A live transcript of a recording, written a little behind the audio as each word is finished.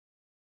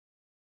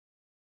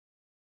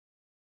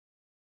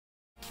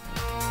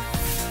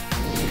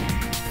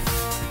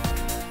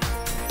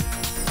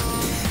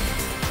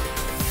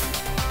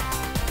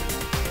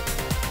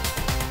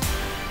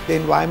The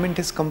environment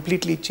has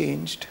completely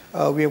changed.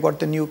 We have got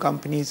the new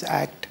Companies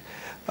Act.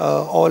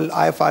 All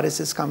IFRS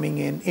is coming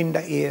in,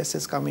 India AS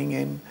is coming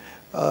in.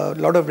 A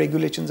lot of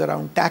regulations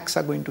around tax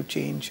are going to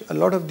change. A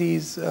lot of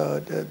these,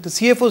 the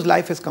CFO's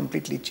life has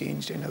completely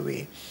changed in a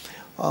way.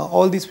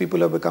 All these people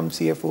who have become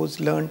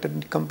CFOs learned a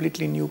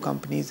completely new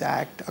Companies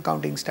Act,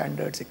 accounting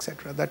standards,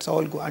 etc. That's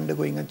all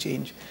undergoing a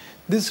change.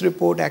 This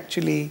report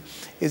actually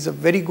is a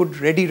very good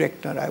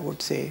redirector, I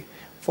would say,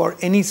 for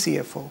any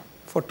CFO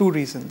for two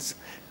reasons.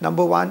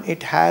 Number one,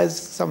 it has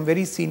some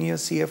very senior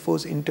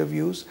CFOs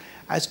interviews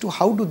as to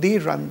how do they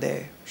run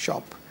their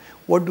shop.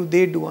 What do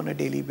they do on a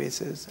daily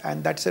basis?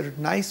 And that's a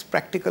nice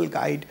practical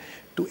guide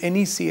to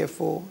any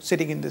CFO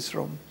sitting in this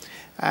room.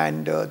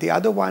 And the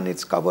other one,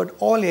 it's covered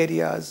all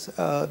areas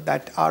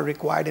that are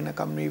required in a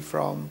company,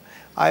 from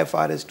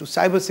IFRS to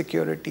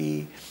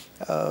cybersecurity.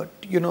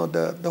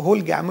 The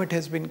whole gamut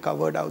has been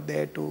covered out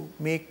there to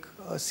make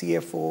a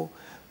CFO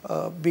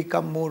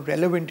become more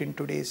relevant in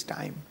today's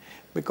time.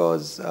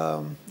 Because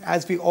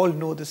as we all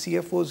know, the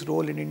CFO's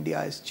role in India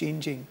is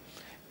changing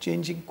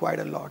quite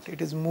a lot.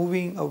 It is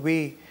moving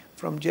away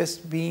from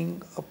just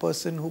being a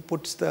person who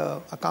puts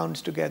the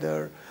accounts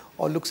together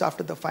or looks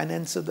after the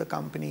finance of the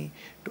company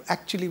to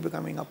actually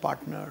becoming a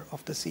partner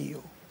of the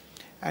CEO.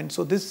 And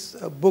so this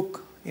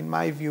book, in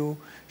my view,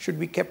 should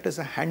be kept as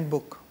a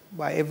handbook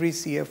by every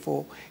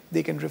CFO.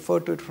 They can refer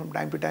to it from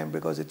time to time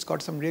because it's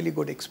got some really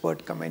good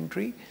expert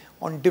commentary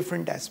on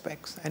different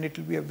aspects. And it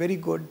will be a very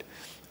good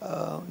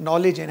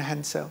knowledge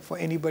enhancer for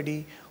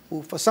anybody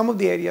who, for some of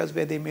the areas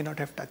where they may not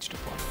have touched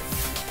upon.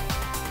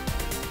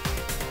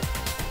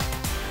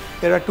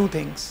 There are two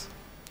things.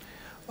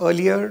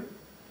 Earlier,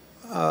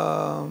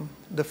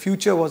 the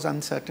future was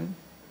uncertain.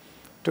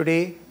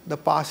 Today, the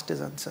past is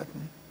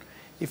uncertain.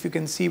 If you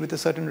can see with the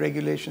certain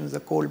regulations,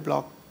 the cold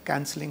block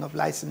cancelling of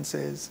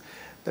licenses,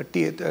 the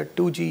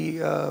 2G,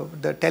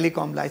 the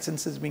telecom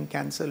licenses being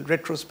cancelled,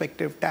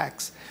 retrospective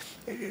tax,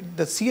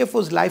 the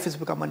CFO's life has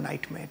become a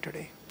nightmare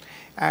today.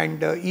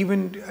 And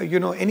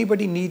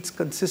anybody needs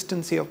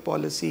consistency of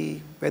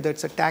policy, whether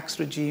it's a tax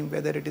regime,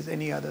 whether it is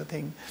any other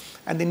thing,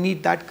 and they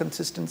need that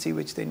consistency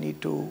which they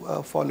need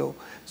to follow.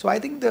 So I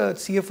think the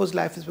CFO's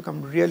life has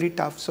become really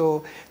tough.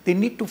 So they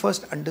need to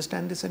first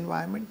understand this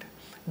environment.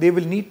 They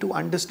will need to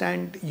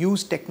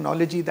use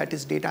technology, that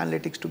is data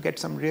analytics, to get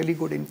some really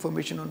good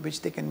information on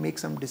which they can make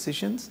some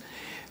decisions.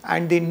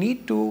 And they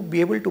need to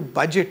be able to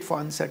budget for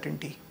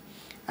uncertainty,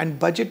 and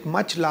budget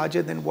much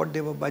larger than what they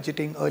were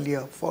budgeting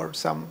earlier for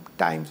some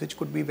times, which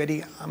could be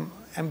very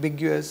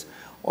ambiguous,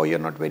 or you're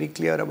not very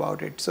clear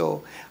about it.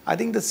 So I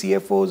think the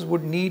CFOs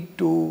would need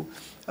to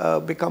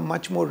become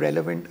much more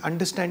relevant,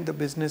 understand the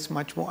business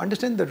much more,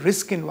 understand the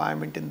risk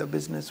environment in the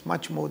business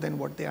much more than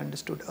what they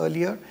understood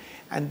earlier,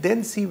 and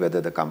then see whether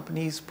the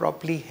company is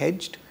properly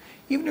hedged.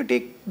 Even you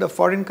take the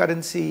foreign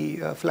currency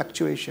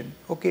fluctuation.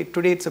 Okay,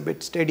 today it's a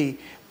bit steady,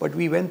 but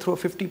we went through a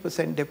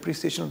 50%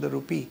 depreciation of the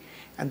rupee,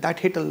 and that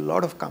hit a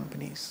lot of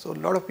companies. So a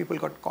lot of people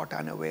got caught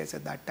unawares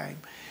at that time.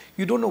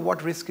 You don't know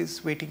what risk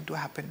is waiting to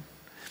happen.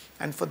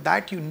 And for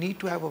that, you need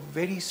to have a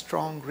very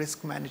strong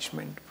risk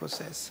management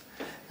process.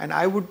 And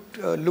I would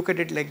look at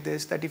it like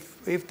this, that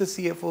if the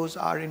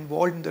CFOs are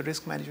involved in the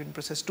risk management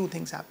process, two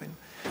things happen.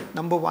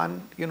 Number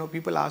one,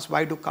 people ask,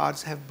 why do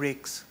cars have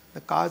brakes?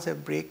 The cars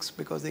have brakes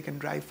because they can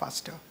drive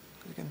faster.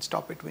 You can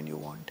stop it when you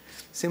want.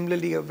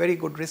 Similarly, a very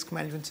good risk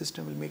management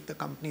system will make the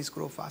companies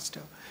grow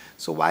faster.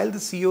 So while the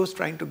CEO is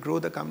trying to grow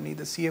the company,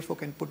 the CFO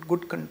can put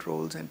good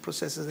controls and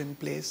processes in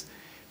place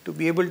to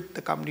be able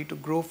the company to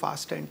grow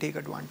faster and take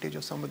advantage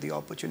of some of the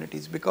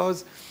opportunities.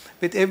 Because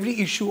with every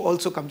issue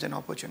also comes an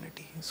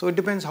opportunity. So it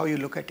depends how you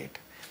look at it.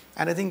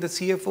 And I think the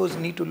CFOs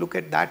need to look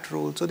at that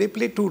role. So they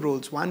play two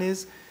roles. One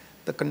is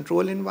the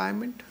control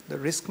environment, the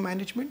risk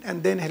management,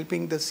 and then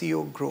helping the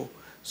CEO grow.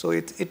 So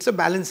it's a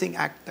balancing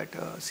act that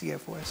a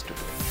CFO has to do.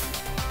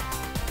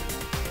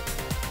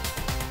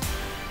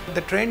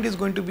 The trend is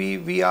going to be,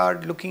 we are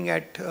looking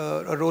at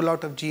a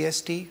rollout of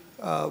GST,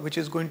 which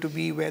is going to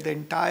be where the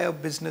entire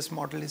business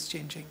model is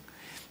changing.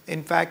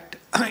 In fact,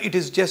 it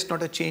is just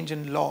not a change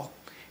in law.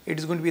 It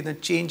is going to be the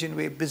change in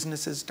way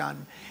business is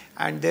done.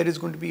 And there is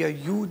going to be a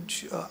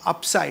huge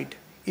upside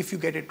if you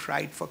get it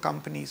right for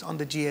companies on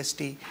the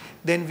GST.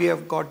 Then we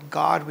have got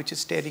GAR, which is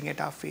staring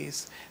at our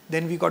face.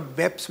 Then we got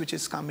BEPS, which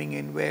is coming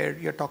in, where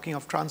you're talking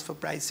of transfer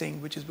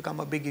pricing, which has become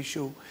a big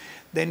issue.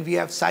 Then we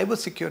have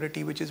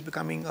cybersecurity, which is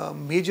becoming a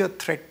major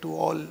threat to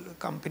all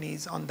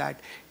companies on that.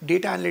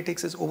 Data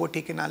analytics has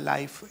overtaken our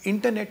life.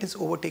 Internet has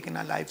overtaken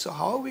our life. So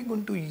how are we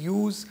going to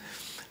use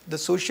the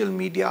social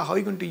media? How are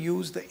you going to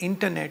use the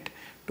internet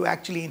to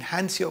actually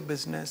enhance your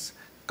business,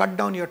 cut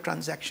down your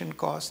transaction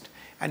cost,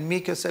 and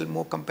make yourself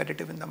more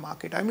competitive in the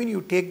market? I mean,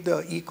 you take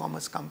the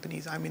e-commerce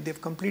companies. I mean,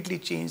 they've completely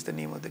changed the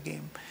name of the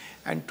game.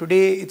 And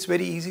today, it's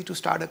very easy to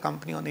start a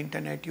company on the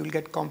internet. You'll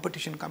get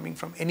competition coming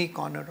from any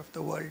corner of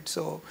the world.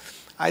 So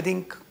I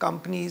think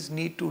companies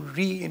need to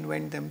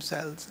reinvent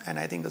themselves. And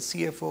I think a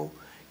CFO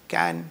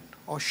can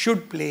or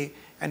should play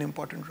an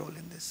important role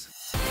in this.